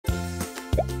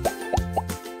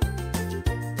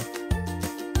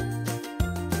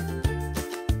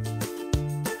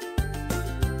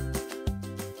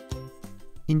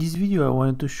In this video, I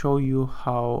wanted to show you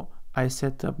how I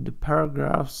set up the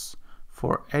paragraphs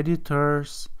for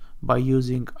editors by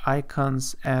using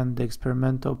icons and the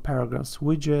experimental paragraphs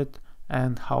widget,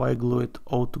 and how I glue it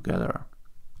all together.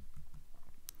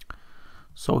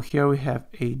 So here we have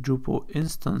a Drupal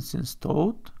instance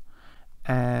installed,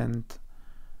 and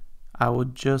I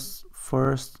would just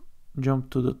first jump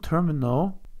to the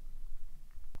terminal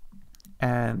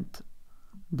and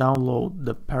download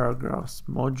the paragraphs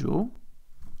module.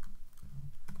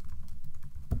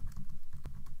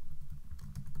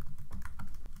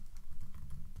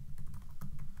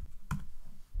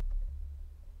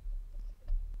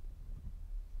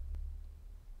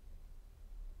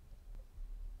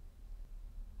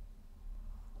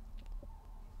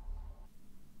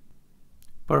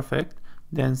 Perfect.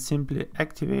 Then simply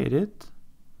activate it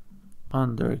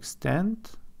under extend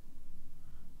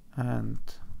and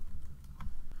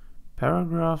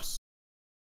paragraphs.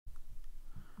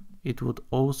 It would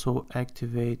also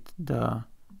activate the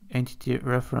entity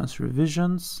reference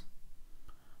revisions.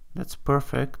 That's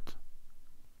perfect.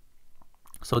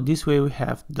 So this way we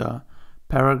have the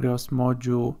paragraphs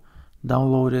module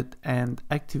downloaded and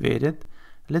activated.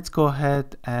 Let's go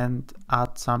ahead and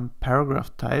add some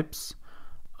paragraph types.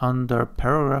 Under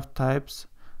paragraph types,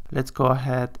 let's go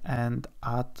ahead and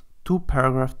add two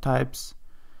paragraph types,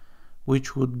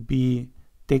 which would be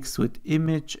text with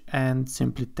image and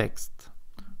simply text.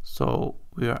 So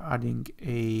we are adding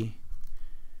a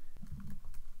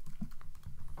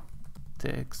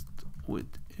text with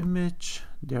image.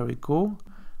 There we go.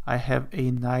 I have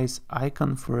a nice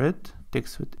icon for it,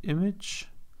 text with image.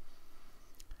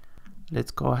 Let's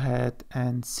go ahead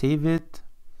and save it.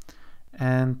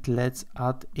 And let's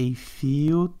add a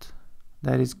field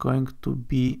that is going to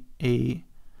be a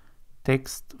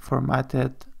text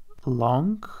formatted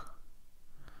long,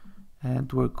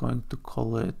 and we're going to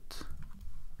call it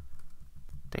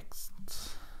text.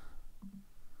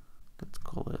 Let's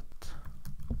call it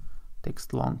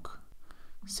text long.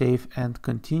 Save and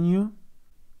continue.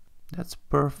 That's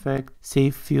perfect.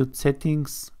 Save field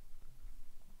settings,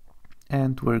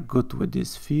 and we're good with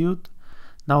this field.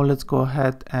 Now let's go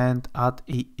ahead and add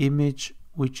a image,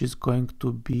 which is going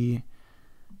to be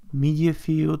media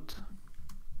field,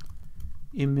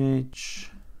 image,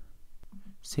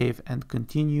 save and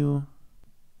continue,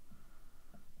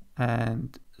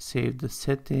 and save the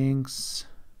settings,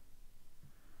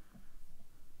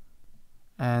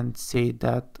 and say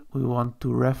that we want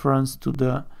to reference to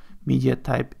the media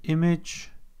type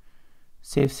image,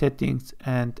 save settings,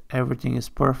 and everything is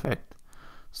perfect.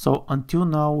 So until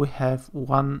now we have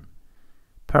one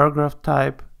paragraph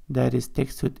type that is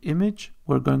text with image.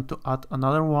 We're going to add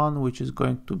another one, which is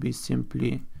going to be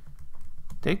simply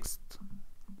text.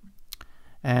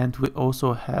 And we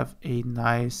also have a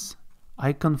nice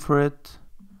icon for it.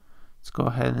 Let's go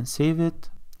ahead and save it.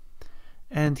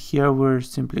 And here we're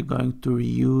simply going to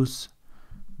reuse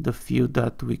the field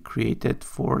that we created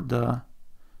for the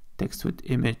text with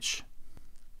image.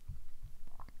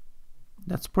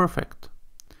 That's perfect.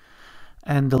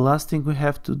 And the last thing we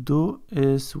have to do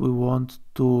is we want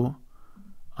to,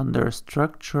 under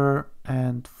structure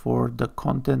and for the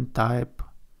content type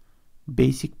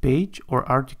basic page or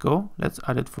article, let's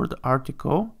add it for the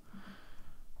article.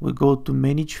 We go to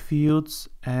manage fields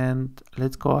and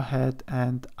let's go ahead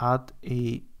and add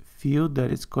a field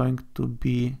that is going to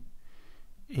be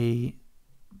a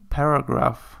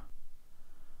paragraph,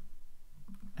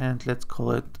 and let's call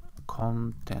it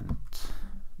content.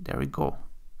 There we go.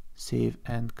 Save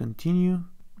and continue.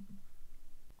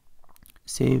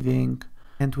 Saving,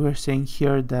 and we're saying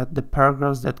here that the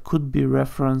paragraphs that could be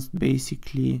referenced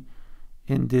basically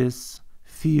in this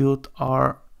field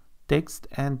are text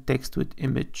and text with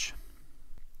image.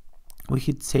 We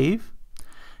hit save,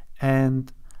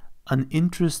 and an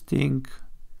interesting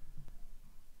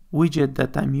widget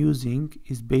that I'm using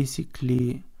is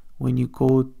basically when you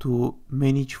go to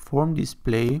manage form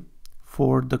display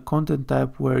for the content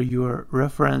type where you are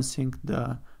referencing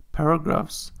the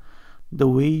paragraphs, the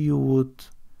way you would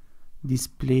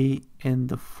display in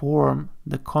the form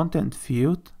the content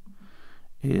field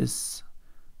is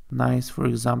nice. For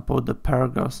example, the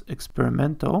paragraphs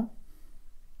experimental,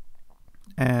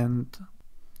 and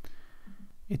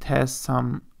it has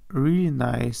some really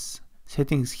nice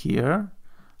settings here,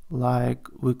 like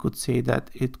we could say that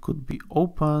it could be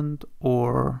opened,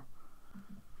 or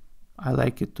I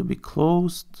like it to be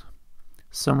closed.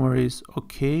 Summary is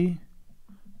okay.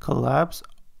 Collapse,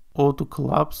 auto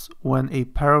collapse when a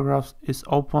paragraph is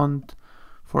opened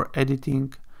for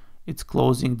editing, it's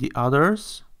closing the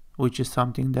others, which is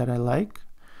something that I like.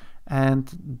 And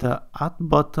the add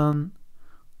button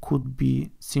could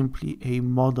be simply a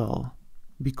model,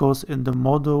 because in the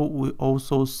model we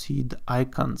also see the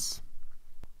icons.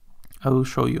 I will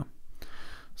show you.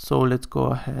 So let's go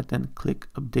ahead and click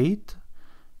update,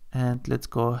 and let's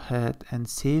go ahead and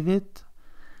save it.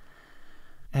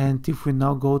 And if we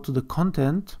now go to the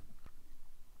content,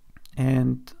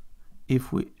 and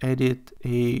if we edit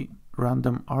a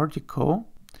random article,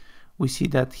 we see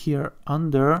that here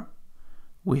under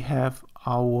we have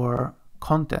our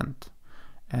content,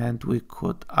 and we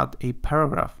could add a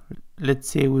paragraph. Let's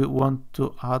say we want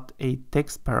to add a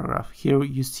text paragraph. Here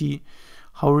you see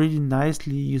how really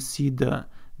nicely you see the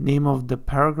name of the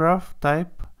paragraph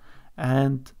type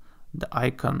and the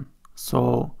icon.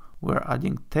 So we're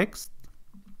adding text.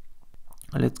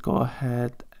 Let's go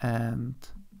ahead and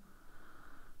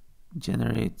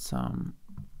generate some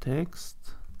text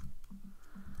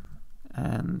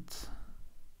and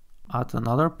add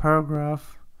another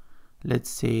paragraph. Let's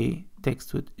say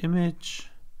text with image.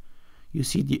 You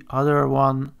see the other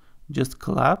one just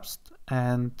collapsed,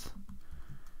 and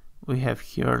we have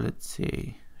here, let's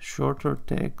say, shorter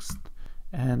text,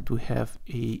 and we have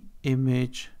a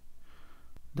image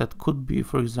that could be,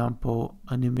 for example,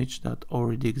 an image that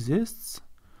already exists.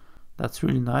 That's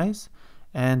really nice,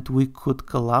 and we could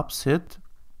collapse it.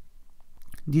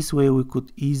 This way we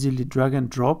could easily drag and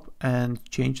drop and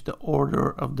change the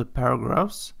order of the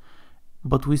paragraphs.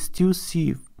 But we still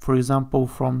see, for example,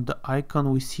 from the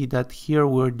icon, we see that here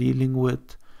we're dealing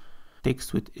with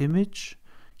text with image.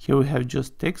 Here we have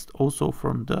just text, also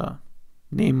from the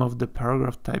name of the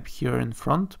paragraph type here in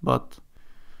front, but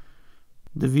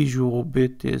the visual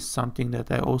bit is something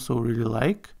that I also really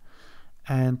like.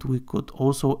 And we could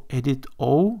also edit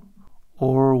all,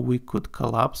 or we could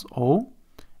collapse all.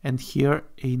 And here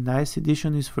a nice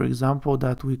addition is, for example,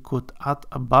 that we could add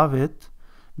above it,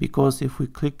 because if we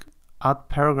click add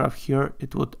paragraph here,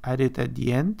 it would add it at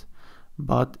the end.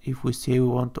 But if we say we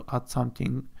want to add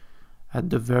something at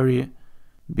the very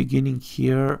beginning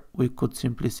here, we could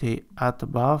simply say add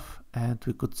above, and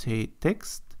we could say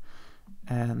text,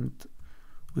 and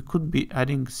we could be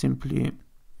adding simply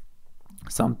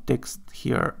some text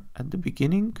here at the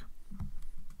beginning.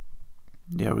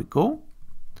 There we go,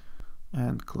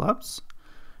 and collapse.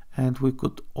 And we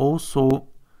could also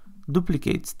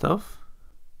duplicate stuff.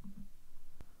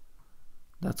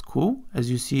 That's cool. As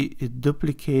you see, it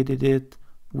duplicated it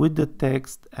with the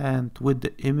text and with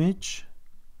the image.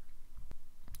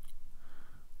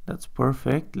 That's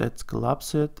perfect. Let's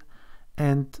collapse it.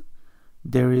 And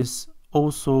there is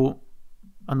also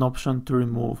an option to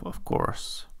remove, of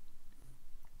course,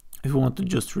 if you want to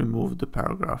just remove the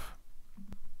paragraph.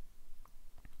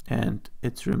 And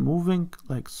it's removing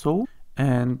like so.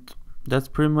 And that's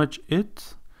pretty much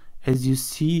it. As you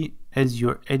see, as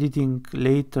you're editing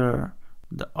later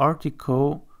the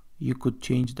article, you could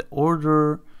change the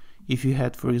order. If you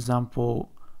had, for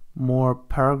example, more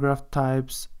paragraph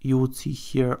types, you would see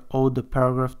here all the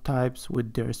paragraph types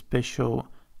with their special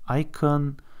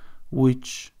icon,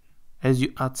 which as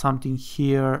you add something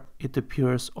here, it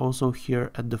appears also here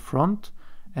at the front,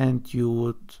 and you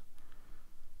would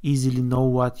easily know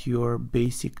what you're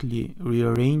basically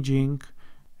rearranging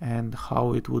and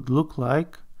how it would look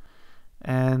like.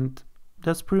 And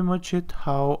that's pretty much it,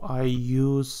 how I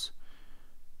use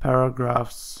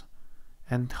paragraphs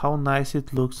and how nice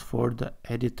it looks for the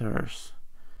editors.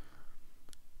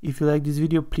 If you like this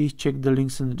video, please check the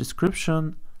links in the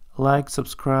description, like,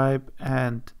 subscribe,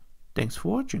 and thanks for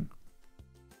watching.